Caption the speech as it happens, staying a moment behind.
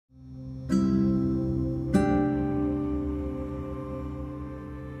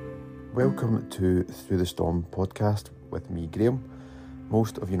Welcome to Through the Storm podcast with me, Graham.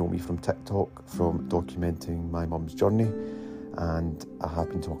 Most of you know me from TikTok, from documenting my mum's journey, and I have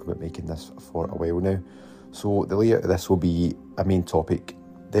been talking about making this for a while now. So the layout of this will be a main topic,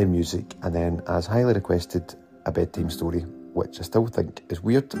 then music, and then, as highly requested, a bedtime story, which I still think is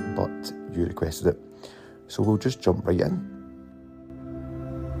weird, but you requested it. So we'll just jump right in.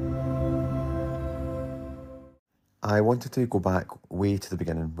 I wanted to go back way to the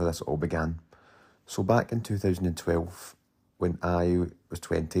beginning where this all began. So back in 2012, when I was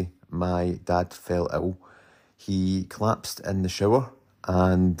 20, my dad fell ill. He collapsed in the shower,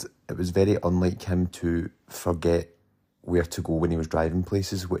 and it was very unlike him to forget where to go when he was driving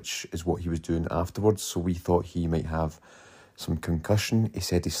places, which is what he was doing afterwards. So we thought he might have some concussion. He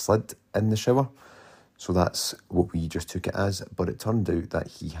said he slid in the shower. So that's what we just took it as. But it turned out that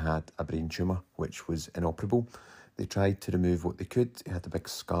he had a brain tumour, which was inoperable. They tried to remove what they could. He had a big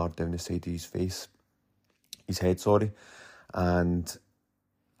scar down the side of his head, and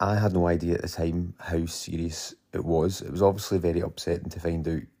I had no idea at the time how serious it was. It was obviously very upsetting to find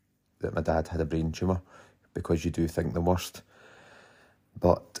out that my dad had a brain tumour, because you do think the worst.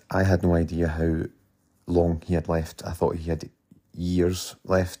 But I had no idea how long he had left. I thought he had years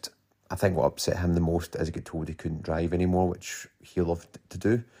left. I think what upset him the most is he got told he couldn't drive anymore, which he loved to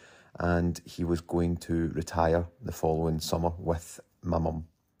do. And he was going to retire the following summer with my mum.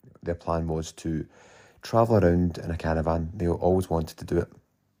 Their plan was to travel around in a caravan. They always wanted to do it.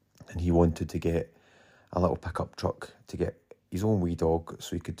 And he wanted to get a little pickup truck to get his own wee dog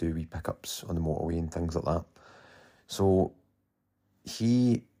so he could do wee pickups on the motorway and things like that. So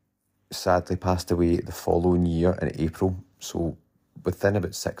he sadly passed away the following year in April. So within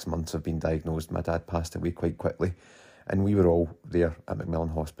about 6 months of being diagnosed, my dad passed away quite quickly. And we were all there at Macmillan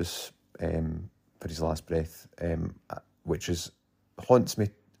Hospice for his last breath, which haunts me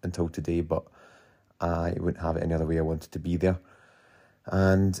until today, but I wouldn't have it any other way. I wanted to be there.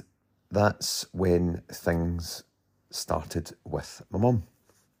 And that's when things started with my mum.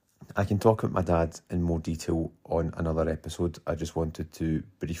 I can talk about my dad in more detail on another episode. I just wanted to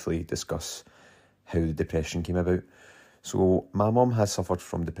briefly discuss how the depression came about. So my mum has suffered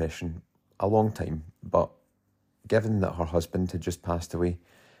from depression a long time, but given that her husband had just passed away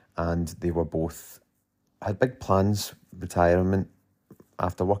and they were both had big plans, retirement,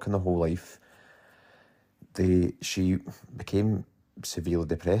 after working their whole life, she became severely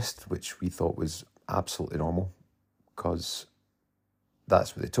depressed, which we thought was absolutely normal because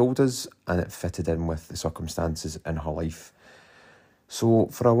that's what they told us and it fitted in with the circumstances in her life. So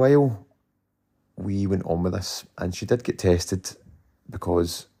for a while we went on with this, and she did get tested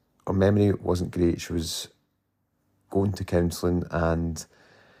because her memory wasn't great. She was going to counselling and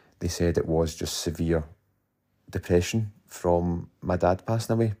they said it was just severe depression from my dad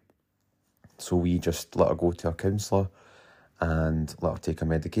passing away. So we just let her go to her counsellor and let her take her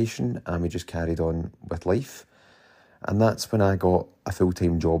medication, and we just carried on with life. And that's when I got a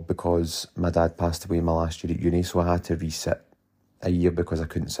full-time job because my dad passed away my last year at uni, so I had to resit a year because I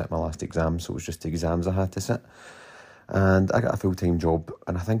couldn't sit my last exam, so it was just the exams I had to sit. And I got a full-time job,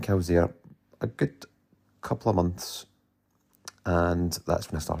 and I think I was there a good couple of months, and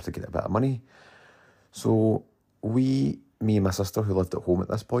that's when I started to get a bit of money. So me and my sister, who lived at home at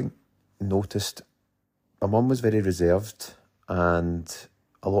this point, noticed my mum was very reserved and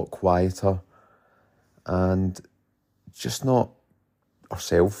a lot quieter and just not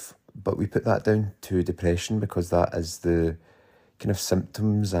herself, but we put that down to depression because that is the kind of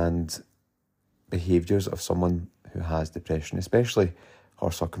symptoms and behaviours of someone who has depression, especially her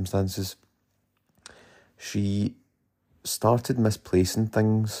circumstances. She started misplacing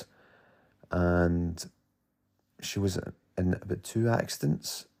things, and she was in about 2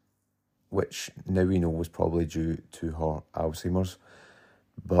 accidents, which now we know was probably due to her Alzheimer's.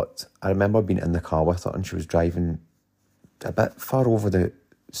 But I remember being in the car with her and she was driving a bit far over the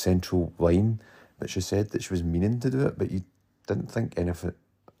central line, but she said that she was meaning to do it, but you didn't think any of it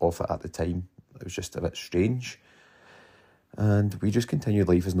at the time. It was just a bit strange. And we just continued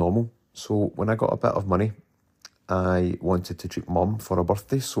life as normal. So when I got a bit of money, I wanted to treat Mum for her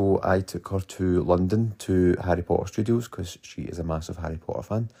birthday, so I took her to London to Harry Potter Studios because she is a massive Harry Potter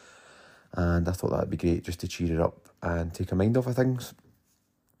fan. And I thought that would be great just to cheer her up and take her mind off of things.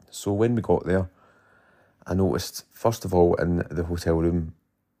 So when we got there, I noticed, first of all, in the hotel room,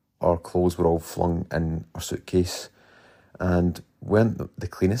 our clothes were all flung in our suitcase and weren't the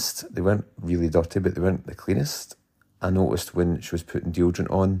cleanest. They weren't really dirty, but they weren't the cleanest. I noticed when she was putting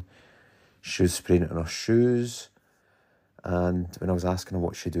deodorant on, she was spraying it on her shoes. And when I was asking her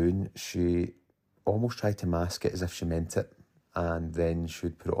what she's doing, she almost tried to mask it as if she meant it. and then she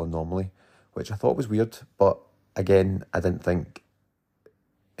would put it on normally, which I thought was weird. But again, I didn't think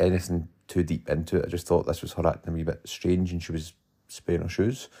anything too deep into it. I just thought this was her acting a wee bit strange and she was spraying her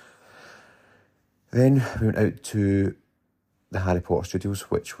shoes. Then we went out to the Harry Potter studios,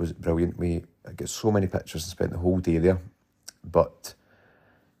 which was brilliant. We got so many pictures and spent the whole day there. But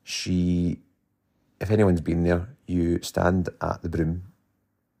if anyone's been there, you stand at the broom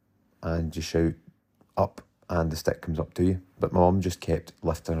and you shout up and the stick comes up to you. But my mum just kept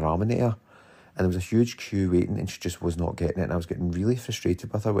lifting her arm in the air. And there was a huge queue waiting and she just was not getting it. And I was getting really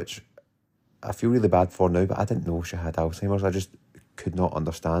frustrated with her, which I feel really bad for now, but I didn't know she had Alzheimer's. I just could not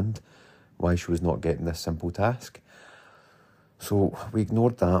understand why she was not getting this simple task. So we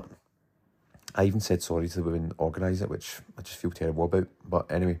ignored that. I even said sorry to the women organising it, which I just feel terrible about.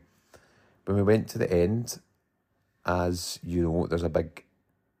 But anyway, when we went to the end, as you know, there's a big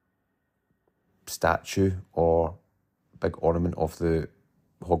statue or big ornament of the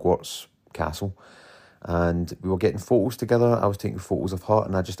Hogwarts castle. And we were getting photos together. I was taking photos of her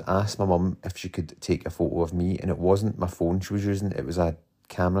and I just asked my mum if she could take a photo of me. And it wasn't my phone she was using. It was a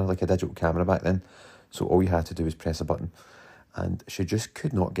camera, like a digital camera back then. So all you had to do was press a button. And she just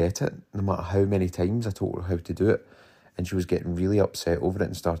could not get it, no matter how many times I told her how to do it. And she was getting really upset over it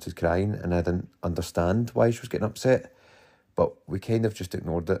and started crying. And I didn't understand why she was getting upset. But we kind of just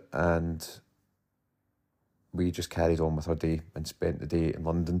ignored it. And we just carried on with our day and spent the day in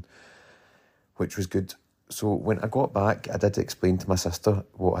London, which was good. So when I got back, I did explain to my sister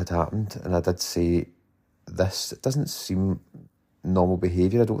what had happened. And I did say, this doesn't seem normal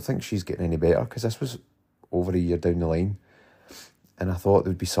behaviour. I don't think she's getting any better, because this was over a year down the line. And I thought there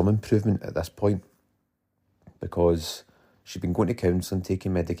would be some improvement at this point, because she'd been going to counselling,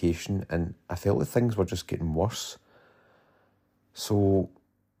 taking medication, and I felt that things were just getting worse. So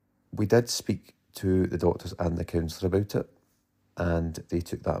we did speak to the doctors and the counsellor about it, and they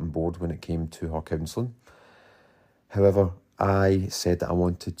took that on board when it came to her counselling. However, I said that I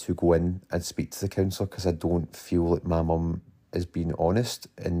wanted to go in and speak to the counsellor because I don't feel like my mum is being honest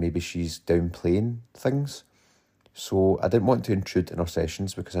and maybe she's downplaying things. So I didn't want to intrude in her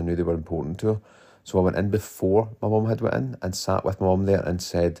sessions because I knew they were important to her. So I went in before my mum had went in and sat with my mum there and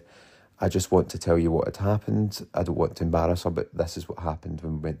said, I just want to tell you what had happened. I don't want to embarrass her, but this is what happened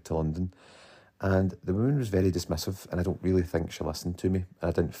when we went to London. And the woman was very dismissive, and I don't really think she listened to me.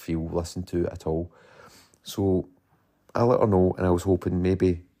 I didn't feel listened to at all. So I let her know, and I was hoping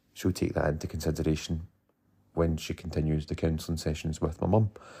maybe she'll take that into consideration when she continues the counselling sessions with my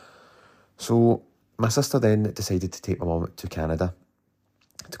mum. So my sister then decided to take my mum to Canada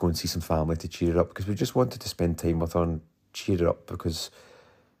to go and see some family to cheer her up, because we just wanted to spend time with her and cheer her up, because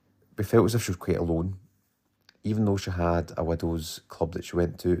we felt as if she was quite alone. Even though she had a widows club that she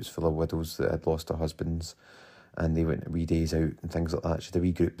went to, it was full of widows that had lost their husbands, and they went wee days out and things like that. She had a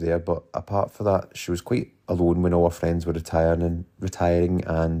wee group there, but apart from that, she was quite alone when all her friends were retiring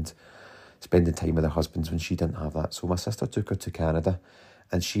and spending time with their husbands when she didn't have that. So my sister took her to Canada,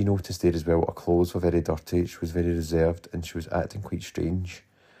 and she noticed there as well her clothes were very dirty, she was very reserved, and she was acting quite strange.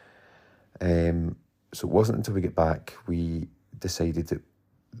 So it wasn't until we get back we decided that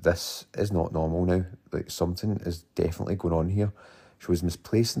this is not normal now. Like, something is definitely going on here. She was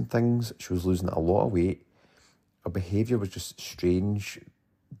misplacing things, she was losing a lot of weight, her behaviour was just strange,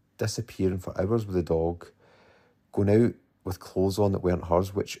 disappearing for hours with the dog, going out with clothes on that weren't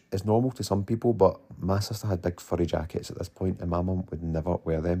hers, which is normal to some people, but my sister had big furry jackets at this point and my mum would never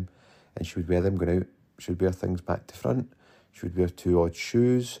wear them, and she would wear them going out. She would wear things back to front, she would wear 2 odd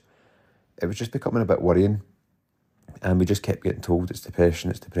shoes. It was just becoming a bit worrying, and we just kept getting told it's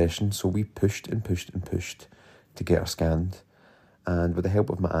depression. So we pushed and pushed and pushed to get her scanned, and with the help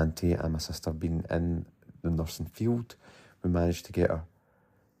of my auntie and my sister being in the nursing field, we managed to get her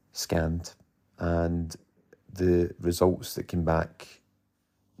scanned, and the results that came back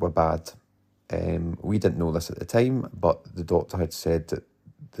were bad. We didn't know this at the time, but the doctor had said that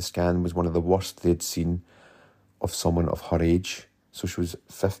the scan was one of the worst they'd seen of someone of her age. So she was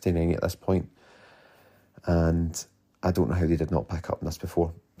 59 at this point, and I don't know how they did not pick up on this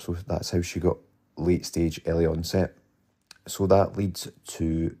before. So that's how she got late stage, early onset. So that leads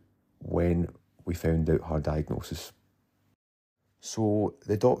to when we found out her diagnosis. So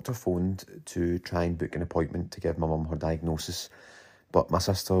the doctor phoned to try and book an appointment to give my mum her diagnosis, but my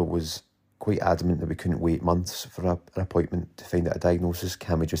sister was quite adamant that we couldn't wait months for an appointment to find out a diagnosis.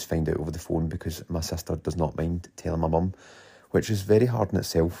 Can we just find out over the phone? Because my sister does not mind telling my mum, which is very hard in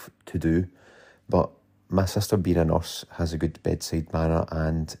itself to do. But my sister, being a nurse, has a good bedside manner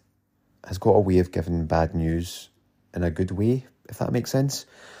and has got a way of giving bad news in a good way, if that makes sense.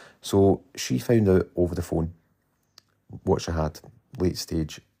 So she found out over the phone. what she had, late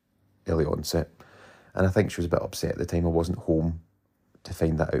stage, early onset. And I think she was a bit upset at the time. I wasn't home to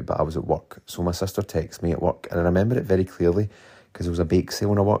find that out, but I was at work. So my sister texted me at work, and I remember it very clearly because there was a bake sale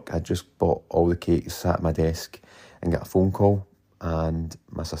when I work. I just bought all the cakes, sat at my desk, and got a phone call, and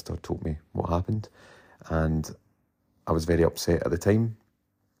my sister told me what happened. And I was very upset at the time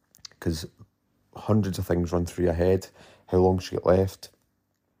because hundreds of things run through your head. How long she got left?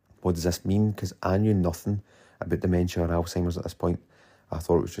 What does this mean? Because I knew nothing about dementia or Alzheimer's at this point. I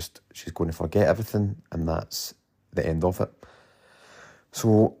thought it was just, she's going to forget everything and that's the end of it.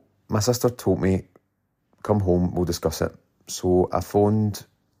 So my sister told me, come home, we'll discuss it. So I phoned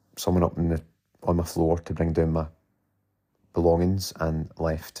someone up on my floor to bring down my belongings and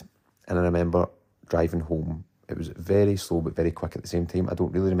left. And I remember driving home. It was very slow but very quick at the same time. I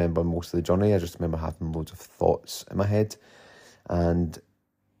don't really remember most of the journey. I just remember having loads of thoughts in my head. And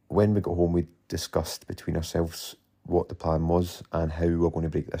when we got home, we discussed between ourselves what the plan was and how we were going to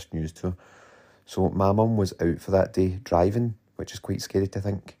break this news to her. So my mum was out for that day driving, which is quite scary to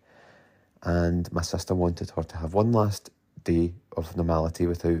think. And my sister wanted her to have one last day of normality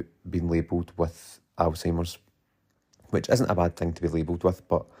without being labelled with Alzheimer's, which isn't a bad thing to be labelled with,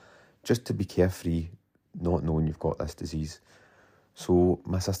 but just to be carefree, not knowing you've got this disease. So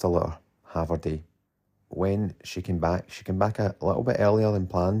my sister let her have her day. When she came back a little bit earlier than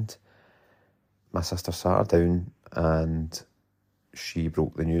planned. My sister sat her down and she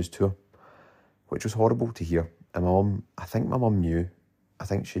broke the news to her, which was horrible to hear. And I think my mum knew. I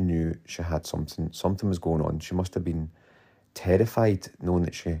think she knew she had something was going on. She must have been terrified knowing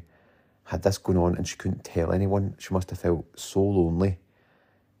that she had this going on and she couldn't tell anyone. She must have felt so lonely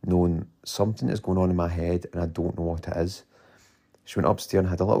knowing something is going on in my head and I don't know what it is. She went upstairs and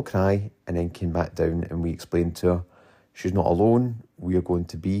had a little cry and then came back down and we explained to her, she's not alone, we are going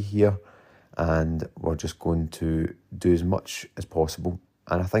to be here and we're just going to do as much as possible.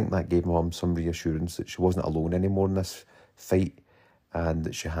 And I think that gave Mum some reassurance that she wasn't alone anymore in this fight and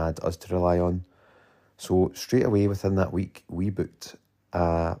that she had us to rely on. So straight away within that week, we booked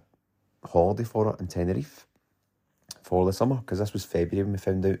a holiday for her in Tenerife for the summer, because this was February when we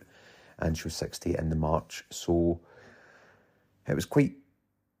found out, and she was 60 in the March. So it was quite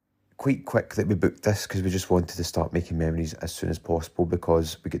quick that we booked this because we just wanted to start making memories as soon as possible,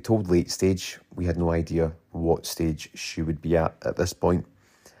 because we got told late stage. We had no idea what stage she would be at this point.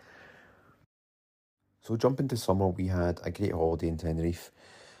 So jumping to summer, we had a great holiday in Tenerife.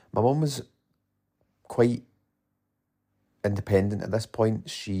 My mum was quite independent at this point.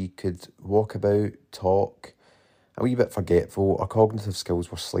 She could walk about, talk, a wee bit forgetful. Her cognitive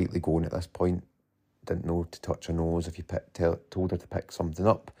skills were slightly going at this point. Didn't know to touch her nose if you told her to pick something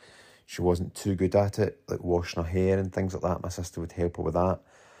up. She wasn't too good at it, like washing her hair and things like that. My sister would help her with that.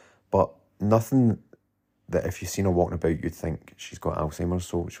 But nothing that if you've seen her walking about, you'd think she's got Alzheimer's.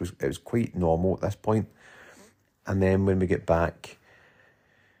 So it was quite normal at this point. And then when we get back,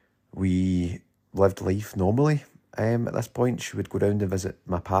 we lived life normally. At this point, she would go round and visit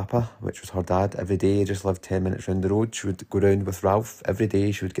my papa, which was her dad, every day. Just lived 10 minutes round the road. She would go round with Ralph every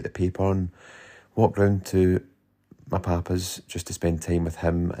day. She would get the paper and walk round to my papa's just to spend time with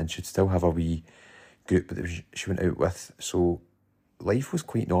him, and she'd still have a wee group that she went out with. So life was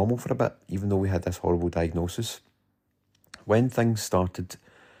quite normal for a bit, even though we had this horrible diagnosis. When things started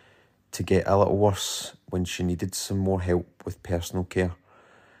to get a little worse, when she needed some more help with personal care,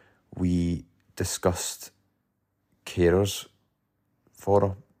 we discussed carers for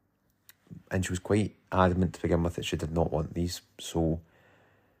her, and she was quite adamant to begin with that she did not want these, so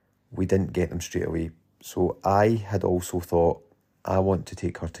we didn't get them straight away. So I had also thought, I want to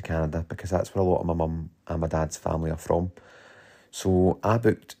take her to Canada because that's where a lot of my mum and my dad's family are from. So I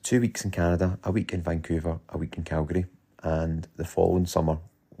booked 2 weeks in Canada, a week in Vancouver, a week in Calgary, and the following summer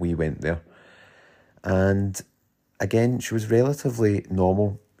we went there. And again, she was relatively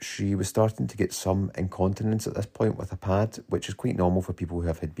normal. She was starting to get some incontinence at this point with a pad, which is quite normal for people who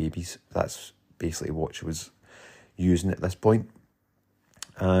have had babies. That's basically what she was using at this point.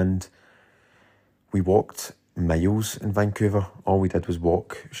 And we walked miles in Vancouver. All we did was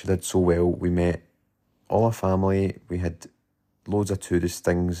walk. She did so well. We met all our family. We had loads of tourist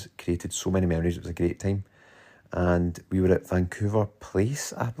things, created so many memories. It was a great time. And we were at Vancouver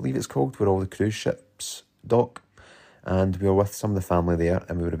Place, I believe it's called, where all the cruise ships dock. And we were with some of the family there,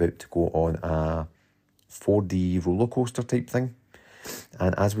 and we were about to go on a 4D roller coaster type thing.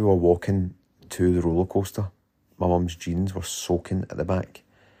 And as we were walking to the roller coaster, my mum's jeans were soaking at the back,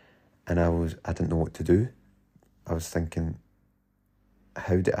 and I didn't know what to do. I was thinking,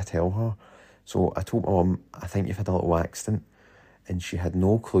 how did I tell her? So I told my mum, I think you've had a little accident, and she had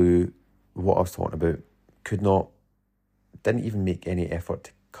no clue what I was talking about. Could not Didn't even make any effort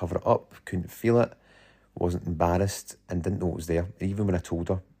to cover it up, couldn't feel it, wasn't embarrassed, and didn't know it was there. Even when I told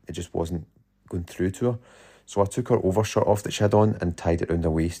her, it just wasn't going through to her. So I took her overshirt off that she had on and tied it round her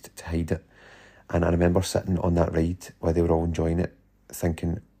waist to hide it. And I remember sitting on that ride while they were all enjoying it,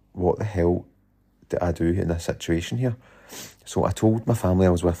 thinking, what the hell did I do in this situation here? So I told my family I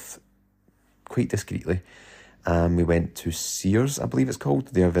was with quite discreetly, and we went to Sears, I believe it's called,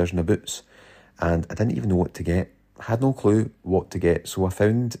 their version of Boots, and I didn't even know what to get. I had no clue what to get, so I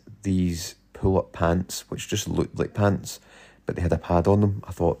found these pull-up pants, which just looked like pants, but they had a pad on them.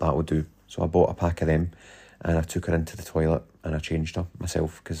 I thought that would do, so I bought a pack of them, and I took her into the toilet, and I changed her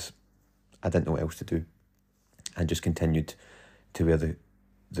myself, because I didn't know what else to do, and just continued to wear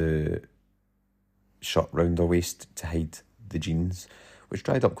the shirt round her waist to hide the jeans, which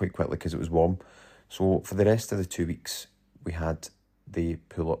dried up quite quickly because it was warm. So for the rest of the 2 weeks, we had the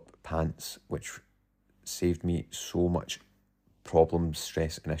pull-up pants, which saved me so much problems,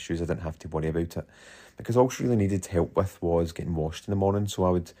 stress and issues. I didn't have to worry about it, because all she really needed help with was getting washed in the morning. So I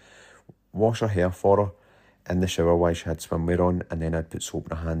would wash her hair for her in the shower while she had swimwear on, and then I'd put soap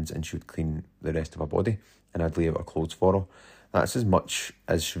in her hands and she would clean the rest of her body, and I'd lay out her clothes for her. That's as much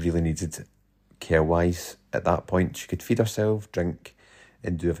as she really needed care-wise at that point. She could feed herself, drink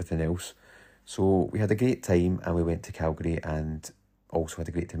and do everything else. So we had a great time, and we went to Calgary and also had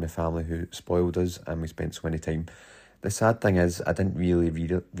a great time with family who spoiled us, and we spent so many time. The sad thing is, I didn't really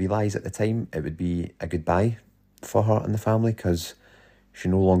realise at the time it would be a goodbye for her and the family, because she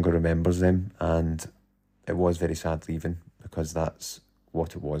no longer remembers them, and it was very sad leaving, because that's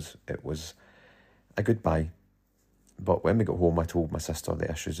what it was. It was a goodbye. But when we got home, I told my sister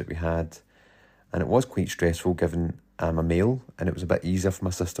the issues that we had, and it was quite stressful given I'm a male, and it was a bit easier for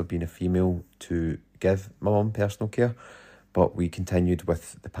my sister being a female to give my mum personal care. But we continued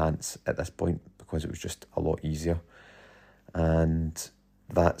with the pants at this point because it was just a lot easier. And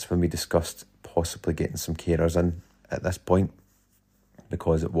that's when we discussed possibly getting some carers in at this point,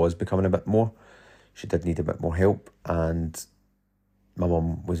 because it was becoming a bit more. She did need a bit more help, and my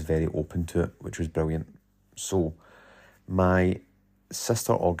mum was very open to it, which was brilliant. So my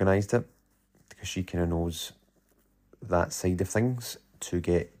sister organised it, because she kind of knows that side of things, to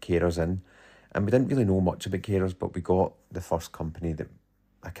get carers in. And we didn't really know much about carers, but we got the first company that,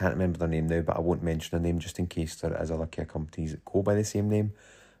 I can't remember their name now, but I won't mention their name just in case there is other care companies that go by the same name.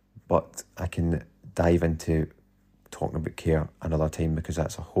 But I can dive into talking about care another time, because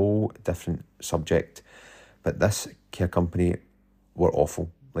that's a whole different subject. But this care company were awful,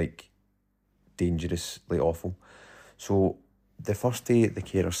 like dangerously awful. So the first day the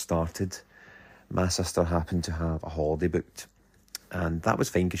carers started, my sister happened to have a holiday booked, and that was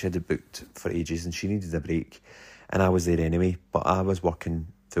fine because she had it booked for ages and she needed a break, and I was there anyway. But I was working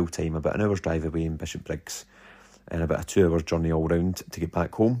full time, about an hour's drive away in Bishopbriggs, and about a 2 hours journey all round to get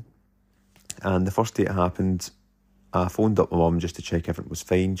back home. And the first day it happened, I phoned up my mum just to check everything was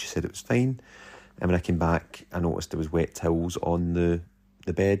fine. She said it was fine, and when I came back, I noticed there was wet towels on the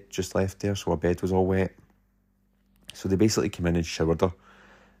bed just left there, so her bed was all wet. So they basically came in and showered her,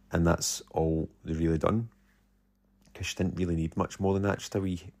 and that's all they really done, because she didn't really need much more than that. Just a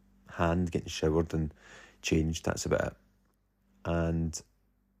wee hand getting showered and changed, that's about it. And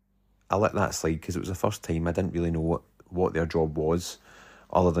I let that slide because it was the first time. I didn't really know what their job was,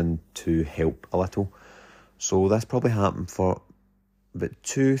 other than to help a little. So this probably happened for about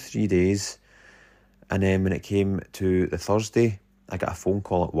 2-3 days, and then when it came to the Thursday, I got a phone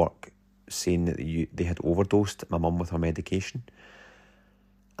call at work saying that they had overdosed my mum with her medication.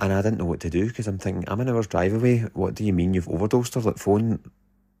 And I didn't know what to do, because I'm thinking, I'm an hour's drive away. What do you mean you've overdosed her? Like, phone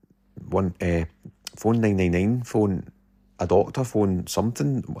 999, phone a doctor, phone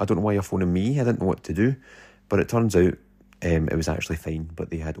something. I don't know why you're phoning me. I didn't know what to do. But it turns out it was actually fine,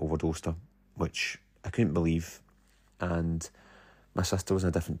 but they had overdosed her, which I couldn't believe. And my sister was in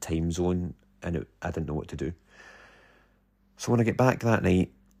a different time zone, and I didn't know what to do. So when I get back that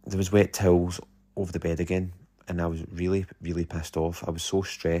night, there was wet towels over the bed again, and I was really, really pissed off. I was so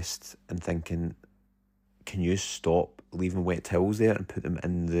stressed and thinking, can you stop leaving wet towels there and put them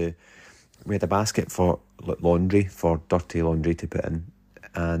in we had a basket for laundry, for dirty laundry to put in,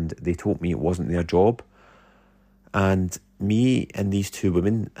 and they told me it wasn't their job. And me and these two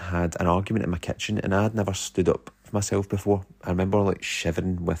women had an argument in my kitchen, and I had never stood up for myself before. I remember like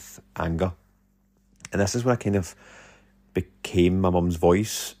shivering with anger. And this is where I kind of became my mum's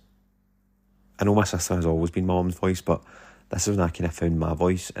voice. I know my sister has always been my mum's voice, but this is when I kind of found my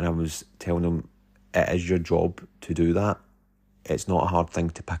voice, and I was telling them, it is your job to do that. It's not a hard thing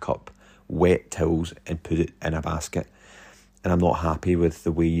to pick up wet towels and put it in a basket. And I'm not happy with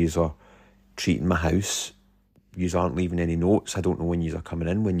the way you are treating my house yous aren't leaving any notes. I don't know when yous are coming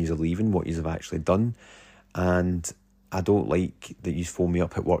in, when yous are leaving, what yous have actually done. And I don't like that yous phone me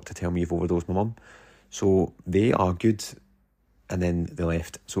up at work to tell me you've overdosed my mum. So they argued and then they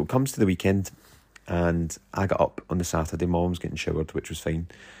left. So it comes to the weekend and I got up on the Saturday. My mum's getting showered, which was fine.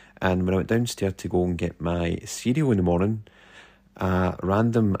 And when I went downstairs to go and get my cereal in the morning, a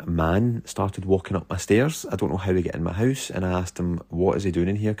random man started walking up my stairs. I don't know how to get in my house, and I asked him, what is he doing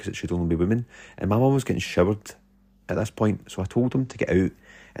in here, because it should only be women. And my mum was getting showered at this point, so I told him to get out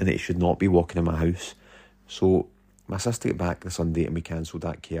and that he should not be walking in my house. So my sister got back the Sunday and we cancelled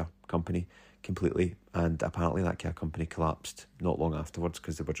that care company completely, and apparently that care company collapsed not long afterwards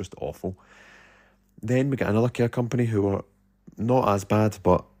because they were just awful. Then we got another care company who were not as bad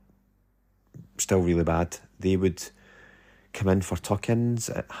but still really bad. They would come in for tuck-ins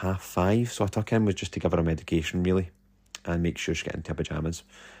at 5:30. So a tuck-in was just to give her a medication, really, and make sure she got into her pyjamas.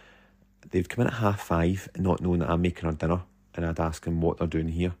 They'd come in at 5:30, not knowing that I'm making her dinner, and I'd ask them what they're doing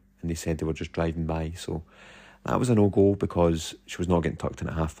here, and they said they were just driving by. So that was a no-go because she was not getting tucked in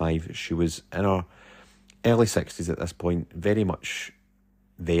at 5:30. She was in her early 60s at this point, very much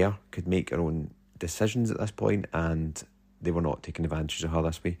there, could make her own decisions at this point, and they were not taking advantage of her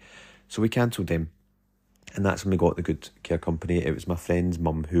this way. So we cancelled them. And that's when we got the good care company. It was my friend's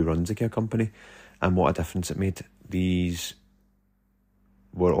mum who runs the care company, and what a difference it made. These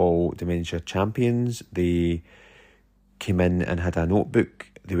were all dementia champions. They came in and had a notebook.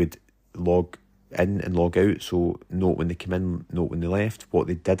 They would log in and log out, so note when they came in, note when they left, what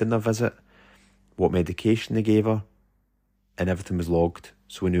they did in their visit, what medication they gave her, and everything was logged,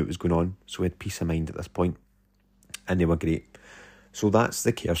 so we knew what was going on. So we had peace of mind at this point, and they were great. So that's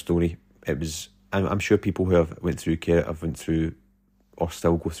the care story. It was, I'm sure people who have went through care have went through or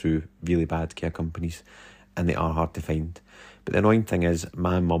still go through really bad care companies, and they are hard to find. But the annoying thing is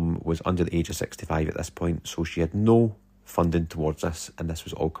my mum was under the age of 65 at this point, so she had no funding towards this, and this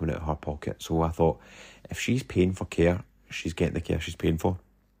was all coming out of her pocket. So I thought, if she's paying for care, she's getting the care she's paying for.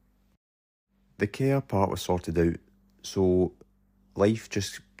 The care part was sorted out, so life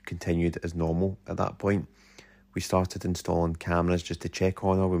just continued as normal at that point. We started installing cameras just to check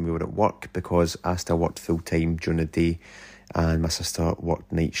on her when we were at work, because I still worked full-time during the day and my sister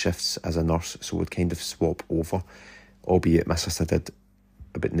worked night shifts as a nurse, so we'd kind of swap over, albeit my sister did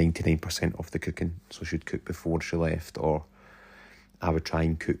about 99% of the cooking, so she'd cook before she left, or I would try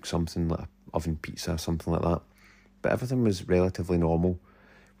and cook something like an oven pizza or something like that. But everything was relatively normal.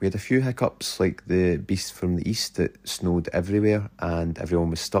 We had a few hiccups, like the beast from the east that snowed everywhere and everyone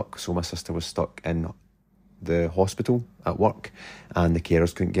was stuck, so my sister was stuck in the hospital at work and the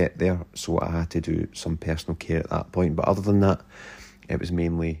carers couldn't get there, so I had to do some personal care at that point. But other than that, it was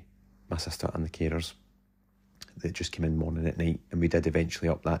mainly my sister and the carers that just came in morning at night, and we did eventually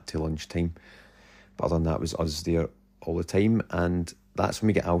up that to lunchtime. But other than that, it was us there all the time, and that's when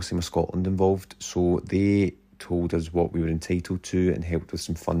we get Alzheimer Scotland involved. So they told us what we were entitled to and helped with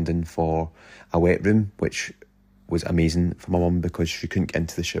some funding for a wet room, which was amazing for my mum because she couldn't get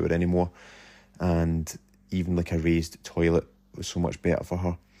into the shower anymore, and even like a raised toilet was so much better for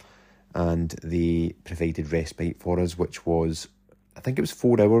her. And they provided respite for us, which was, I think it was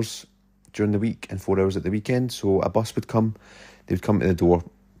 4 hours during the week and 4 hours at the weekend. So a bus would come, they would come to the door,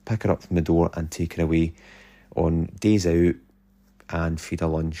 pick her up from the door and take her away on days out and feed her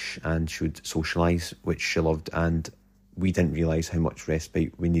lunch, and she would socialise, which she loved. And we didn't realise how much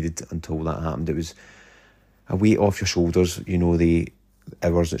respite we needed until that happened. It was a weight off your shoulders, you know, the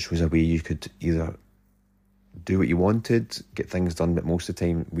hours that she was away. You could either do what you wanted, get things done, but most of the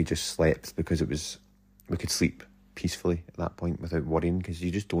time we just slept, because we could sleep peacefully at that point without worrying, because you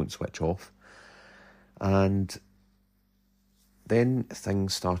just don't switch off. And then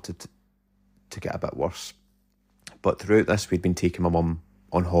things started to get a bit worse. But throughout this, we'd been taking my mum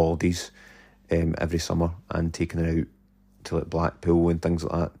on holidays every summer and taking her out to like Blackpool and things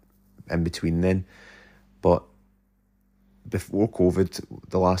like that in between then. But before COVID,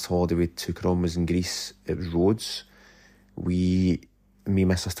 the last holiday we took her on was in Greece. It was Rhodes. Me and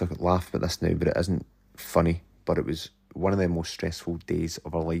my sister laugh about this now, but it isn't funny. But it was one of the most stressful days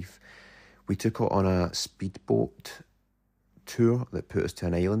of our life. We took her on a speedboat tour that put us to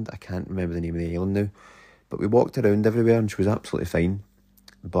an island. I can't remember the name of the island now. But we walked around everywhere and she was absolutely fine.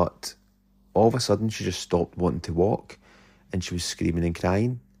 But all of a sudden she just stopped wanting to walk and she was screaming and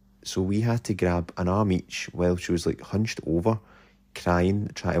crying. So we had to grab an arm each while she was like hunched over, crying,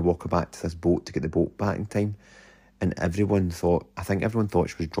 trying to walk her back to this boat to get the boat back in time. And I think everyone thought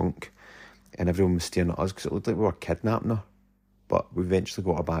she was drunk, and everyone was staring at us because it looked like we were kidnapping her. But we eventually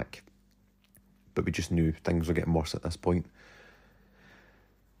got her back. But we just knew things were getting worse at this point.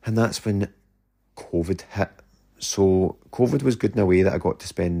 And that's when COVID hit, So COVID was good in a way that I got to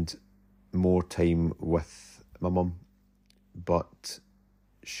spend more time with my mum, but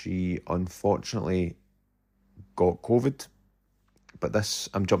she unfortunately got COVID. But this,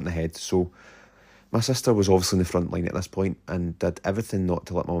 I'm jumping ahead. So my sister was obviously in the front line at this point and did everything not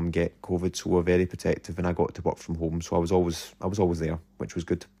to let my mum get COVID. So we were very protective, and I got to work from home. So I was always there, which was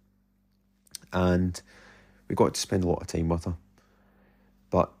good. And we got to spend a lot of time with her.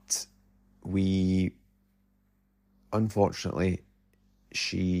 But unfortunately,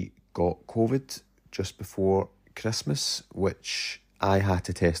 she got COVID just before Christmas, which I had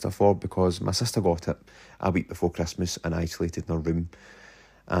to test her for because my sister got it a week before Christmas and isolated in her room.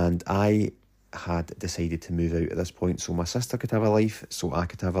 And I had decided to move out at this point so my sister could have a life, so I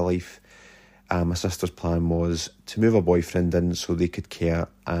could have a life. My sister's plan was to move her boyfriend in so they could care,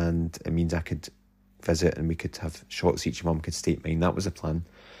 and it means I could visit and we could have shots each mum could stay at mine. That was the plan.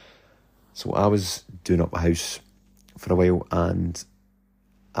 So I was doing up a house for a while, and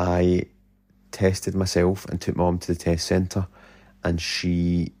I tested myself and took my mum to the test centre, and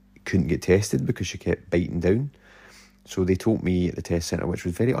she couldn't get tested because she kept biting down. So they told me at the test centre, which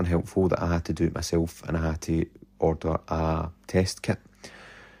was very unhelpful, that I had to do it myself and I had to order a test kit.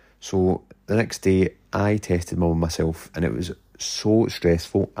 So the next day I tested my mum myself, and it was so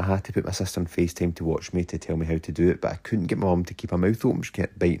stressful. I had to put my sister on FaceTime to watch me to tell me how to do it, but I couldn't get my mum to keep her mouth open. She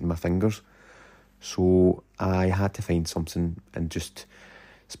kept biting my fingers. So I had to find something, and just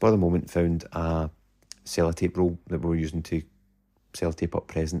spur of the moment found a sellotape roll that we were using to sellotape up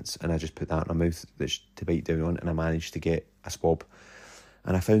presents, and I just put that in her mouth to bite down on, and I managed to get a swab.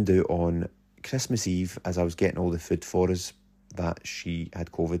 And I found out on Christmas Eve, as I was getting all the food for us, that she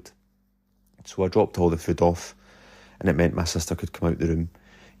had COVID. So I dropped all the food off, and it meant my sister could come out the room.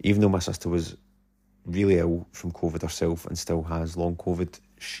 Even though my sister was really ill from COVID herself and still has long COVID,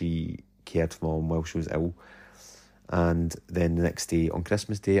 she cared for my mum while she was ill. And then the next day, on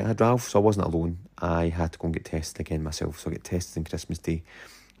Christmas Day, I had Ralph, so I wasn't alone. I had to go and get tested again myself. So I got tested on Christmas Day.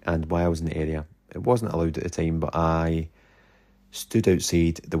 And while I was in the area, it wasn't allowed at the time, but I stood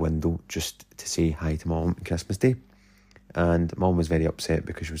outside the window just to say hi to Mum on Christmas Day. And Mum was very upset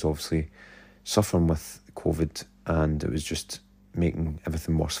because she was obviously suffering with COVID, and it was just making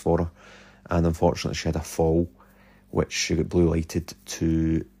everything worse for her. And unfortunately, she had a fall, which she got blue lighted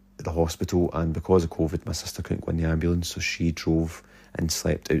to the hospital, and because of COVID my sister couldn't go in the ambulance, so she drove and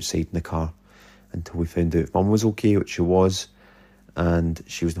slept outside in the car until we found out if Mum was okay, which she was, and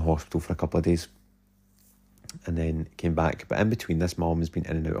she was in the hospital for a couple of days and then came back. But in between this, Mum has been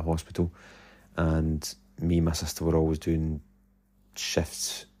in and out of hospital, and me and my sister were always doing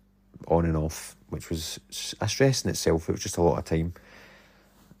shifts on and off, which was a stress in itself. It was just a lot of time.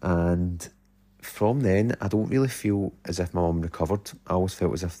 And from then, I don't really feel as if my mum recovered. I always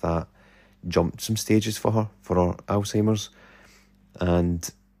felt as if that jumped some stages for her Alzheimer's. And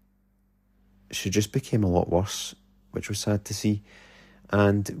she just became a lot worse, which was sad to see.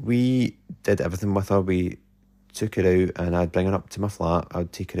 And we did everything with her. We took her out, and I'd bring her up to my flat.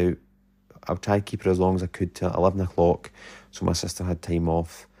 I'd take her out. I'd try to keep her as long as I could till 11 o'clock, so my sister had time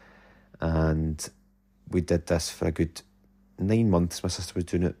off. And we did this for a good 9 months. My sister was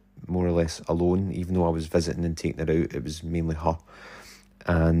doing it more or less alone, even though I was visiting and taking her out. It was mainly her.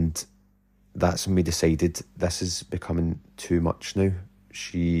 And that's when we decided this is becoming too much now.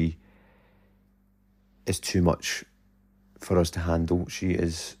 She is too much for us to handle. She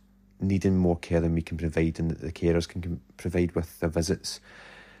is needing more care than we can provide and that the carers can provide with their visits.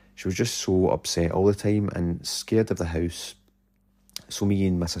 She was just so upset all the time and scared of the house. So me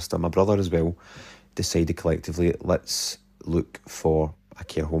and my sister, my brother as well, decided collectively, let's look for a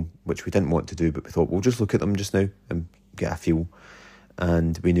care home, which we didn't want to do, but we thought we'll just look at them just now and get a feel.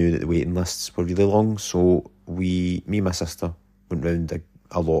 And we knew that the waiting lists were really long, so me and my sister went round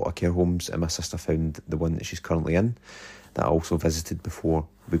a lot of care homes, and my sister found the one that she's currently in that I also visited before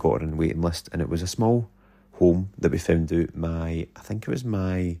we got her on the waiting list. And it was a small home that we found out I think it was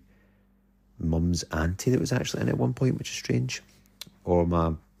my mum's auntie that was actually in it at one point, which is strange, or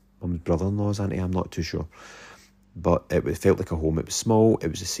my mum's brother-in-law's auntie, I'm not too sure. But it felt like a home. It was small, it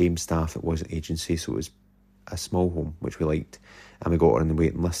was the same staff, it wasn't agency, so it was a small home, which we liked, and we got her on the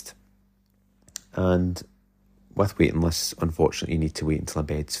waiting list. And with waiting lists, unfortunately, you need to wait until a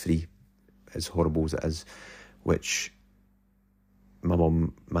bed's free, as horrible as it is, which my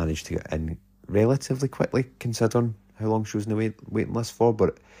mum managed to get in relatively quickly, considering how long she was in the waiting list for.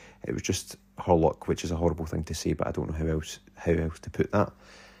 But it was just her luck, which is a horrible thing to say, but I don't know how else to put that.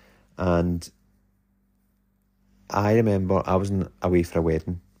 And I remember I was away for a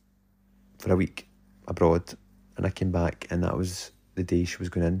wedding for a week abroad, and I came back, and that was the day she was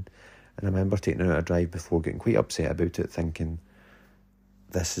going in. And I remember taking her out a drive before, getting quite upset about it, thinking,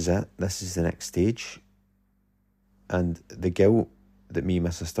 this is it, this is the next stage. And the guilt that me and my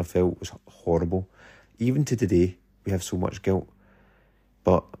sister felt was horrible. Even to today, we have so much guilt.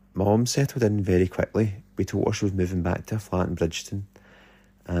 But my mum settled in very quickly. We told her she was moving back to a flat in Bridgeton,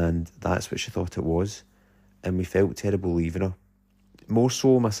 and that's what she thought it was. And we felt terrible leaving her. More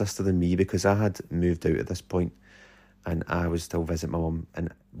so my sister than me, because I had moved out at this point and I was still visiting my mum.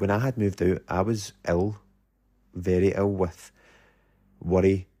 And when I had moved out, I was ill, very ill, with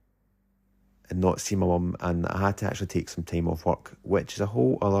worry and not seeing my mum, and I had to actually take some time off work, which is a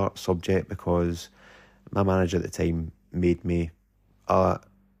whole other subject, because my manager at the time made me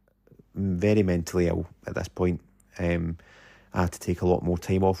very mentally ill at this point. I had to take a lot more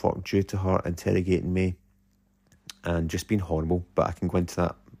time off work due to her interrogating me and just being horrible, but I can go into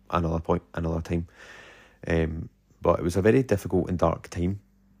that another time. But it was a very difficult and dark time,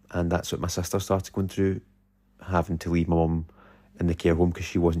 and that's what my sister started going through, having to leave my mum in the care home because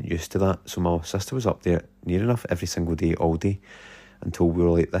she wasn't used to that. So my sister was up there near enough every single day, all day, until we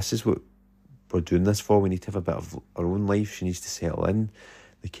were like, this is what we're doing this for. We need to have a bit of our own life. She needs to settle in.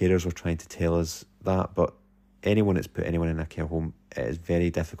 The carers were trying to tell us that, but anyone that's put anyone in a care home, it is very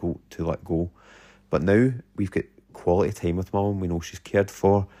difficult to let go. But now we've got quality time with mum. We know she's cared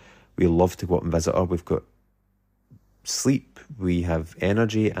for. We love to go up and visit her. We've got sleep, we have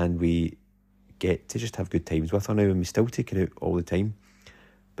energy, and we get to just have good times with her now, and we still take her out all the time.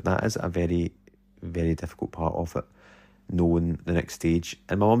 But that is a very, very difficult part of it, knowing the next stage.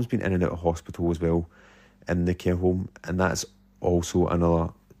 And my mum's been in and out of hospital as well, in the care home, and that's also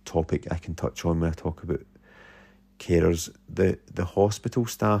another topic I can touch on when I talk about carers. The hospital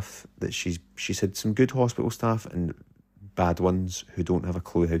staff that she's had some good hospital staff and bad ones who don't have a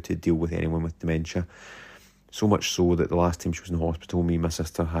clue how to deal with anyone with dementia. So much so that the last time she was in hospital, me and my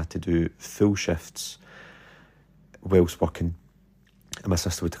sister had to do full shifts whilst working. And my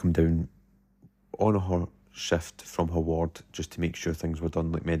sister would come down on her shift from her ward just to make sure things were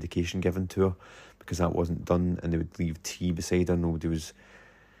done, like medication given to her, because that wasn't done. And they would leave tea beside her. Nobody was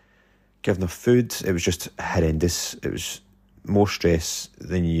giving her food. It was just horrendous. It was more stress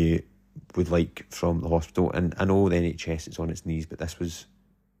than you would like from the hospital. And I know the NHS is on its knees, but this was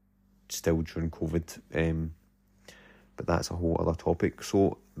still during COVID. But that's a whole other topic.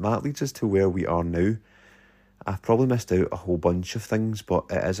 So that leads us to where we are now. I've probably missed out a whole bunch of things, but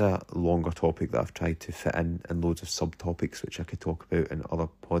it is a longer topic that I've tried to fit in loads of subtopics, which I could talk about in other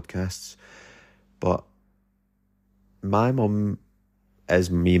podcasts. But my mum is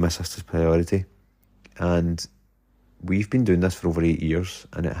me and my sister's priority, and we've been doing this for over 8 years,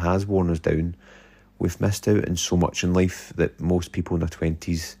 and it has worn us down. We've missed out on so much in life that most people in their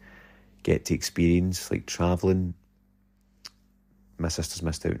 20s get to experience, like travelling. My sister's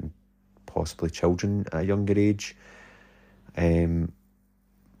missed out on possibly children at a younger age. I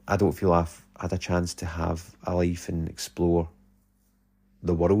don't feel I've had a chance to have a life and explore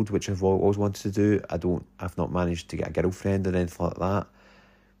the world, which I've always wanted to do. I've not managed to get a girlfriend or anything like that,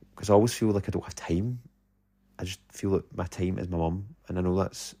 because I always feel like I don't have time. I just feel like my time is my mum, and I know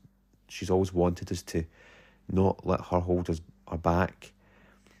she's always wanted us to not let her hold our back.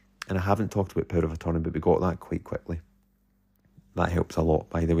 And I haven't talked about power of attorney, but we got that quite quickly. That helps a lot,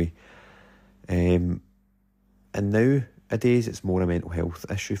 by the way. And nowadays it's more a mental health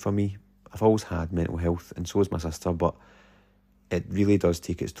issue for me. I've always had mental health, and so has my sister, but it really does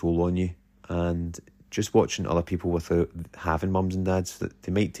take its toll on you. And just watching other people without having mums and dads that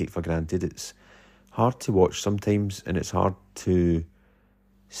they might take for granted, it's hard to watch sometimes, and it's hard to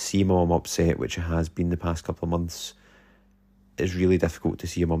see my mum upset, which it has been the past couple of months. It's really difficult to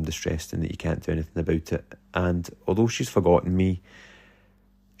see your mum distressed and that you can't do anything about it. And although she's forgotten me,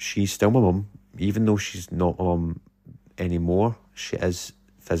 she's still my mum. Even though she's not my mum anymore, she is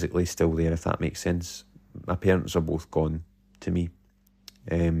physically still there, if that makes sense. My parents are both gone to me,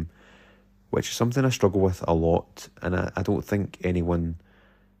 which is something I struggle with a lot. And I don't think anyone,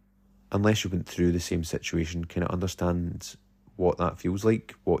 unless you went through the same situation, kind of understands what that feels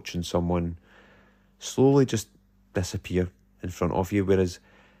like, watching someone slowly just disappear in front of you. Whereas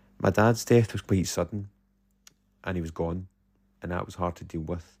my dad's death was quite sudden, and he was gone, and that was hard to deal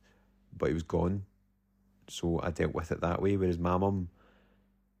with, but he was gone, so I dealt with it that way. Whereas my mum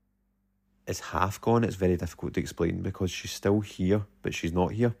is half gone. It's very difficult to explain, because she's still here, but she's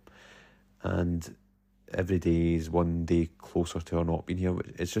not here, and every day is one day closer to her not being here.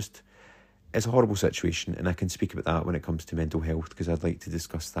 It's a horrible situation, and I can speak about that when it comes to mental health, because I'd like to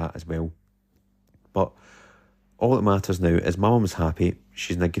discuss that as well. But all that matters now is my mum's happy,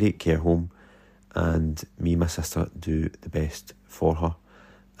 she's in a great care home, and me and my sister do the best for her.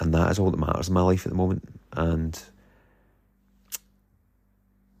 And that is all that matters in my life at the moment. And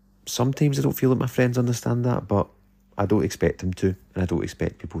sometimes I don't feel like my friends understand that, but I don't expect them to. And I don't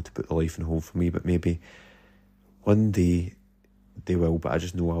expect people to put their life on hold for me. But maybe one day they will. But I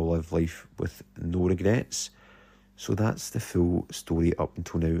just know I'll live life with no regrets. So that's the full story up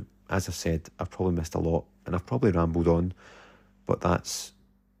until now. As I've said, I've probably missed a lot. And I've probably rambled on. But that's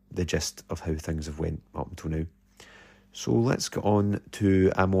the gist of how things have went up until now. So let's get on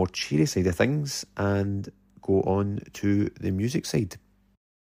to a more cheery side of things and go on to the music side.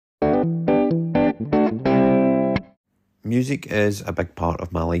 Music is a big part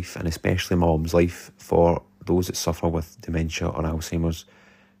of my life, and especially my mum's life. For those that suffer with dementia or Alzheimer's,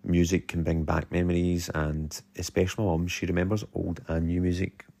 music can bring back memories, and especially my mum, she remembers old and new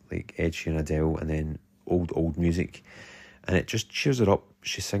music like Ed Sheeran, Adele, and then old music, and it just cheers her up.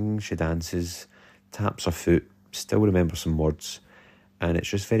 She sings, she dances, taps her foot, still remembers some words, and it's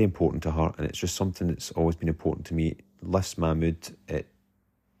just very important to her, and it's just something that's always been important to me. It lifts my mood.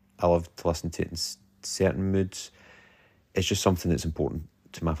 I love to listen to it in certain moods. It's just something that's important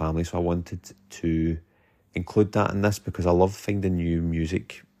to my family, so I wanted to include that in this because I love finding new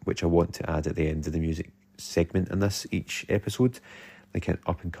music, which I want to add at the end of the music segment in this each episode, like an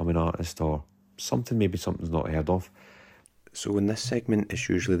up-and-coming artist or something's not heard of. So in this segment, it's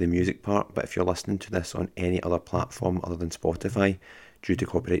usually the music part, but if you're listening to this on any other platform other than Spotify, due to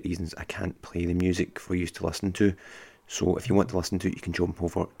copyright reasons, I can't play the music for you to listen to. So if you want to listen to it, you can jump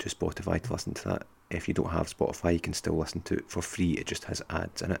over to Spotify to listen to that. If you don't have Spotify, you can still listen to it for free. It just has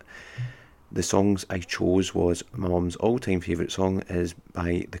ads in it. The songs I chose was my mum's all-time favourite song is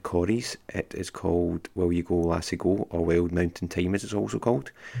by the Corries. It is called Will You Go Lassie Go, or Wild Mountain Time as it's also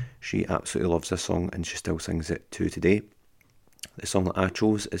called. She absolutely loves this song and she still sings it to today. The song that I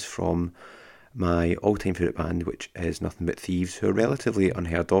chose is from my all-time favourite band, which is Nothing But Thieves, who are relatively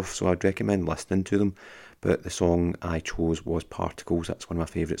unheard of, so I'd recommend listening to them. But the song I chose was Particles. That's one of my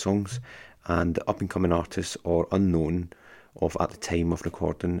favourite songs. And the up-and-coming artist, or unknown, of at the time of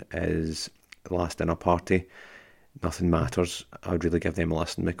recording is Last Dinner Party. Nothing Matters. I would really give them a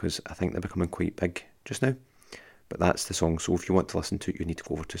listen because I think they're becoming quite big just now. But that's the song, so if you want to listen to it, you need to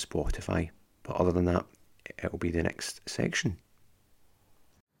go over to Spotify. But other than that, it'll be the next section.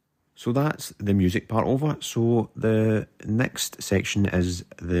 So that's the music part over. So the next section is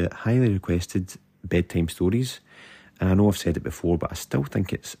the highly requested bedtime stories. And I know I've said it before, but I still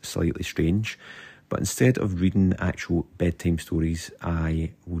think it's slightly strange. But instead of reading actual bedtime stories,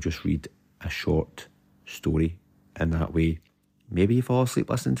 I will just read a short story. And that way, maybe you fall asleep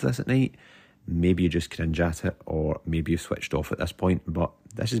listening to this at night, maybe you just cringe at it, or maybe you've switched off at this point. But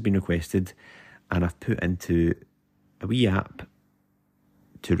this has been requested, and I've put into a wee app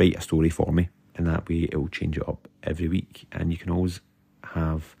to write a story for me, and that way it will change it up every week, and you can always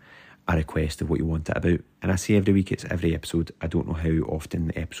have a request of what you want it about. And I say every week, it's every episode. I don't know how often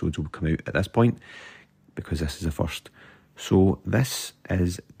the episodes will come out at this point because this is the first. So this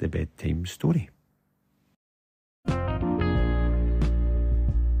is the bedtime story.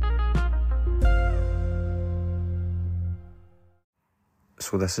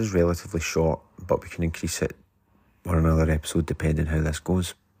 So this is relatively short, but we can increase it or another episode depending how this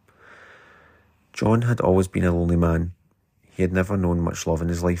goes. John had always been a lonely man. He had never known much love in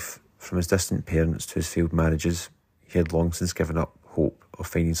his life. From his distant parents to his failed marriages, he had long since given up hope of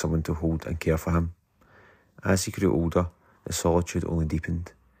finding someone to hold and care for him. As he grew older, the solitude only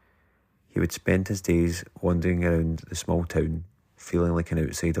deepened. He would spend his days wandering around the small town, feeling like an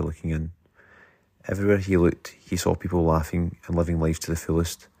outsider looking in. Everywhere he looked, he saw people laughing and living life to the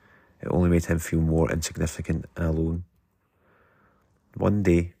fullest. It only made him feel more insignificant and alone. One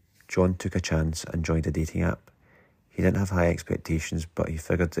day, John took a chance and joined a dating app. He didn't have high expectations, but he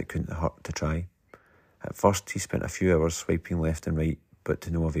figured it couldn't hurt to try. At first, he spent a few hours swiping left and right, but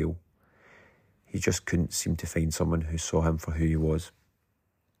to no avail. He just couldn't seem to find someone who saw him for who he was.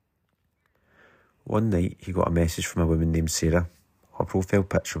 One night, he got a message from a woman named Sarah. Her profile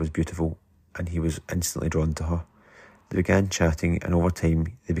picture was beautiful, and he was instantly drawn to her. They began chatting, and over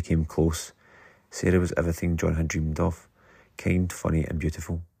time, they became close. Sarah was everything John had dreamed of, kind, funny, and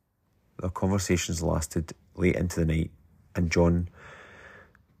beautiful. Their conversations lasted late into the night, and John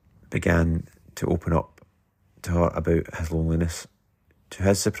began to open up to her about his loneliness. To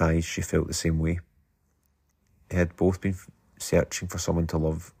his surprise, she felt the same way. They had both been searching for someone to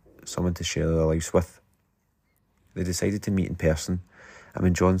love, someone to share their lives with. They decided to meet in person, and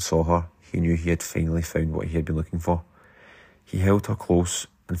when John saw her, he knew he had finally found what he had been looking for. He held her close,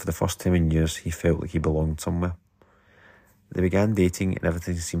 and for the first time in years, he felt like he belonged somewhere. They began dating, and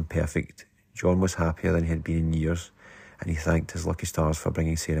everything seemed perfect. John was happier than he had been in years, and he thanked his lucky stars for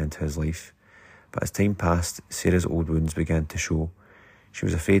bringing Sarah into his life. But as time passed, Sarah's old wounds began to show. She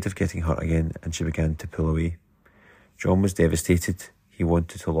was afraid of getting hurt again, and she began to pull away. John was devastated. He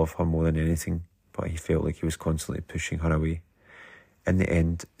wanted to love her more than anything, but he felt like he was constantly pushing her away. In the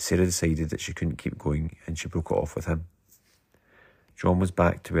end, Sarah decided that she couldn't keep going, and she broke it off with him. John was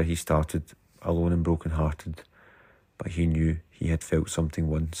back to where he started, alone and broken-hearted, but he knew he had felt something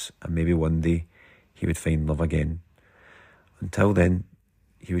once, and maybe one day he would find love again. Until then,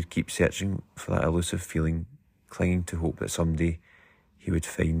 he would keep searching for that elusive feeling, clinging to hope that someday he would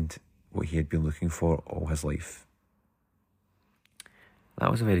find what he had been looking for all his life.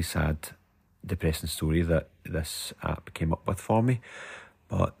 That was a very sad, depressing story that this app came up with for me,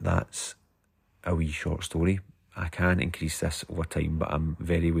 but that's a wee short story. I can increase this over time, but I'm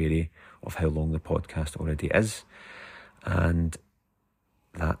very wary of how long the podcast already is. And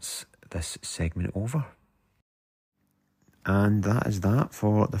that's this segment over. And that is that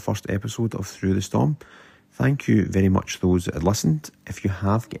for the first episode of Through the Storm. Thank you very much those that had listened. If you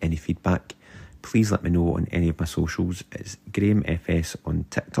have got any feedback, please let me know on any of my socials. It's GrahamFS on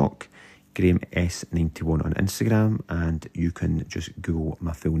TikTok, GrahamS91 on Instagram, and you can just Google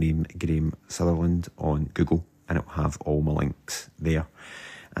my full name, Graham Sutherland, on Google, and it'll have all my links there.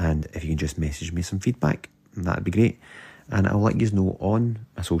 And if you can just message me some feedback, that'd be great. And I'll let you know on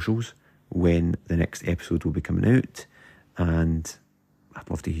my socials when the next episode will be coming out. And I'd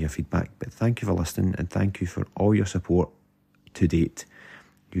love to hear feedback. But thank you for listening, and thank you for all your support to date.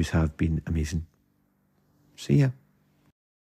 You have been amazing. See ya.